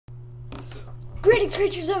Greetings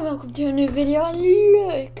creatures and welcome to a new video, and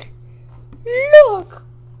look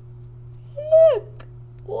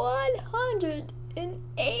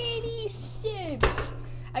 186.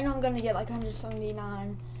 I know I'm gonna get like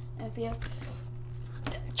 179 if you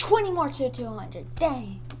 20 more to 200.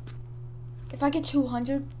 Dang, if I get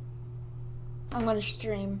 200 I'm gonna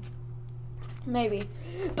stream, maybe.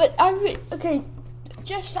 But okay,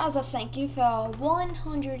 just as a thank you for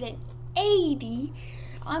 180,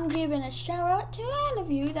 I'm giving a shout out to all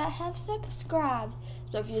of you that have subscribed.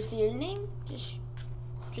 So if you see your name, just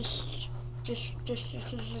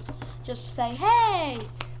say hey,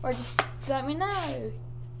 or just let me know.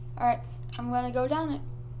 Alright, I'm gonna go down it.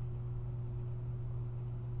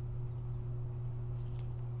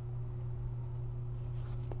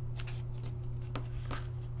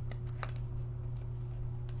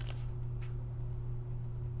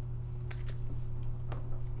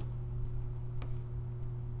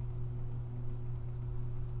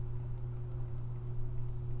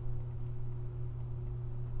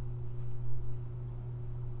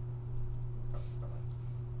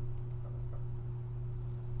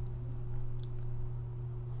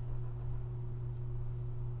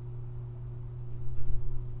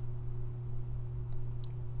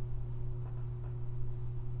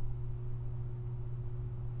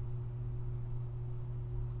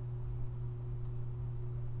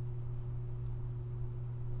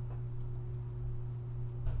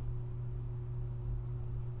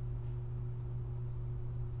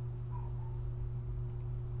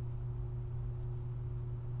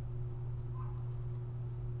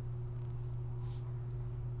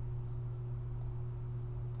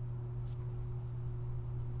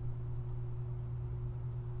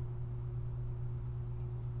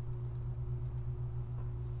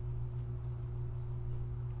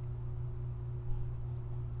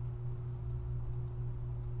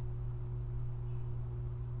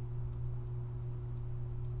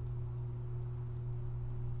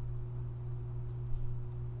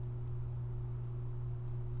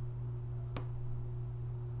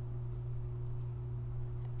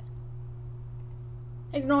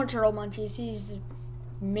 Ignore Turtle Munchies, he's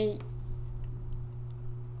me.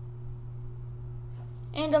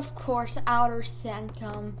 And of course, Outer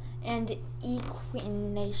Sanctum and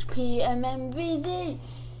Equinage PMMVZ.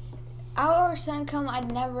 Outer Sanctum I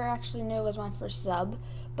never actually knew was my first sub,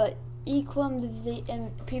 but PMMVZ,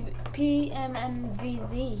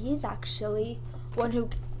 he's actually one who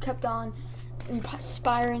kept on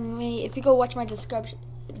inspiring me. If you go watch my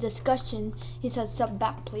discussion, he said sub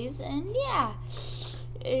back please, and yeah.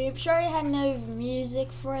 I'm sure he had no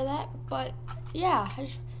music for that, but yeah.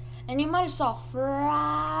 And you might have saw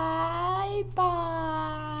Fry.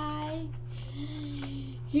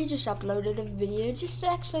 He just uploaded a video just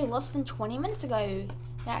actually less than 20 minutes ago. They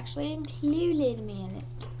actually included me in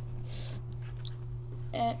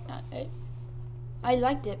it. I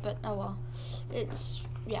liked it, but oh well. It's,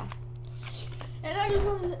 yeah. And I just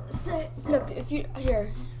want to say, look, if you,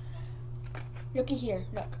 here. Looky here,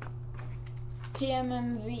 look.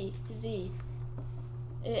 PMMVZ.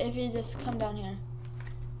 If you just come down here,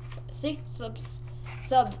 see,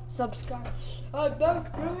 subscribe. I'm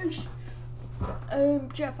back, guys.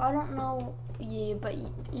 Jeff, I don't know you, but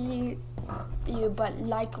but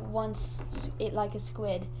like once, like a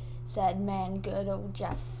squid said, man, good old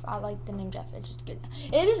Jeff. I like the name Jeff. It's just good.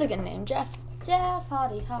 It is a good name, Jeff. Jeff,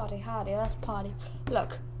 howdy. Let's party.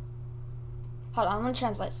 Look. Hold on, I'm gonna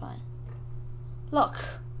translate something. Look.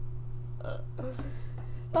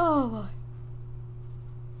 Oh boy.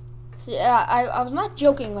 See, I was not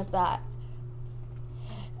joking with that.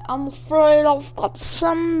 I'm afraid I've got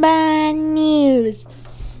some bad news.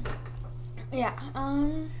 Yeah,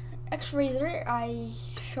 X-Razor, I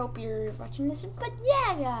hope you're watching this, but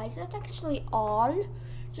yeah guys, that's actually all.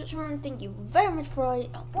 Just want to thank you very much for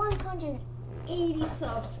 180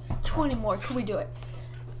 subs. 20 more, can we do it?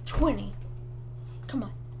 20. Come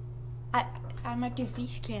on. I might do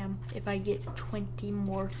face cam if I get 20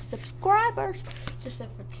 more subscribers, just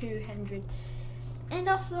for 200. And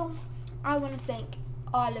also, I want to thank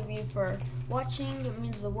all of you for watching. It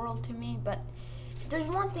means the world to me, but there's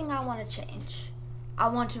one thing I want to change. I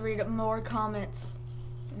want to read more comments.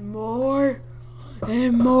 More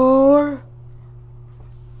and more.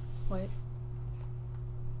 Wait.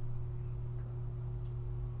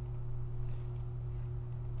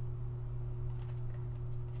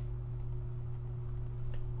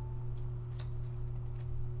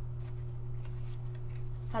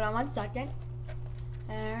 Hold on 1 second.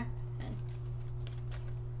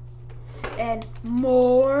 And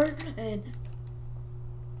more and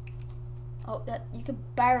oh, that you could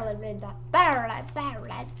barely read that. Barely.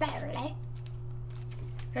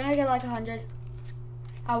 Can I get like 100?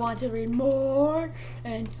 I want to read more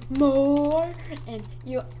and more. And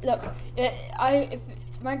you look, if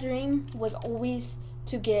my dream was always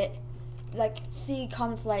to get see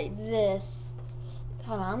comments like this.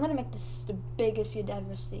 Hold on, I'm gonna make this the biggest you'd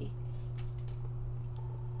ever see.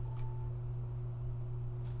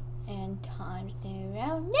 And time's new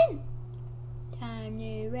rolling. Time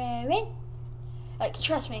new rolling. Like,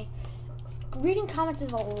 trust me, reading comments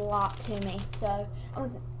is a lot to me. So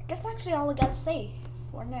that's actually all I gotta say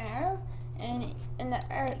for now. And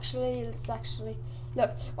actually,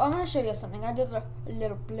 look. Well, I'm gonna show you something. I did a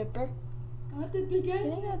little blooper. At the beginning.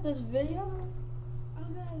 You think that this video?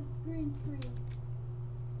 I'm at a green screen.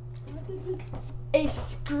 A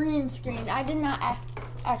screen. I did not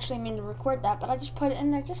actually mean to record that, but I just put it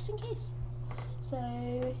in there just in case. So,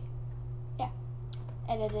 yeah.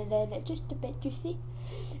 Edit just a bit, you see.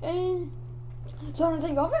 And so I want to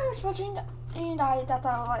thank you all very much for watching. And that's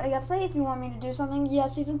all I gotta say. If you want me to do something, yeah,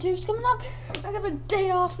 season 2 is coming up. I got a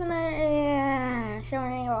day off tonight. Yeah. So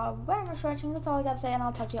thank you all very much for watching. That's all I gotta say. And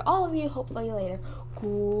I'll talk to all of you hopefully later.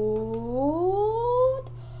 Cool.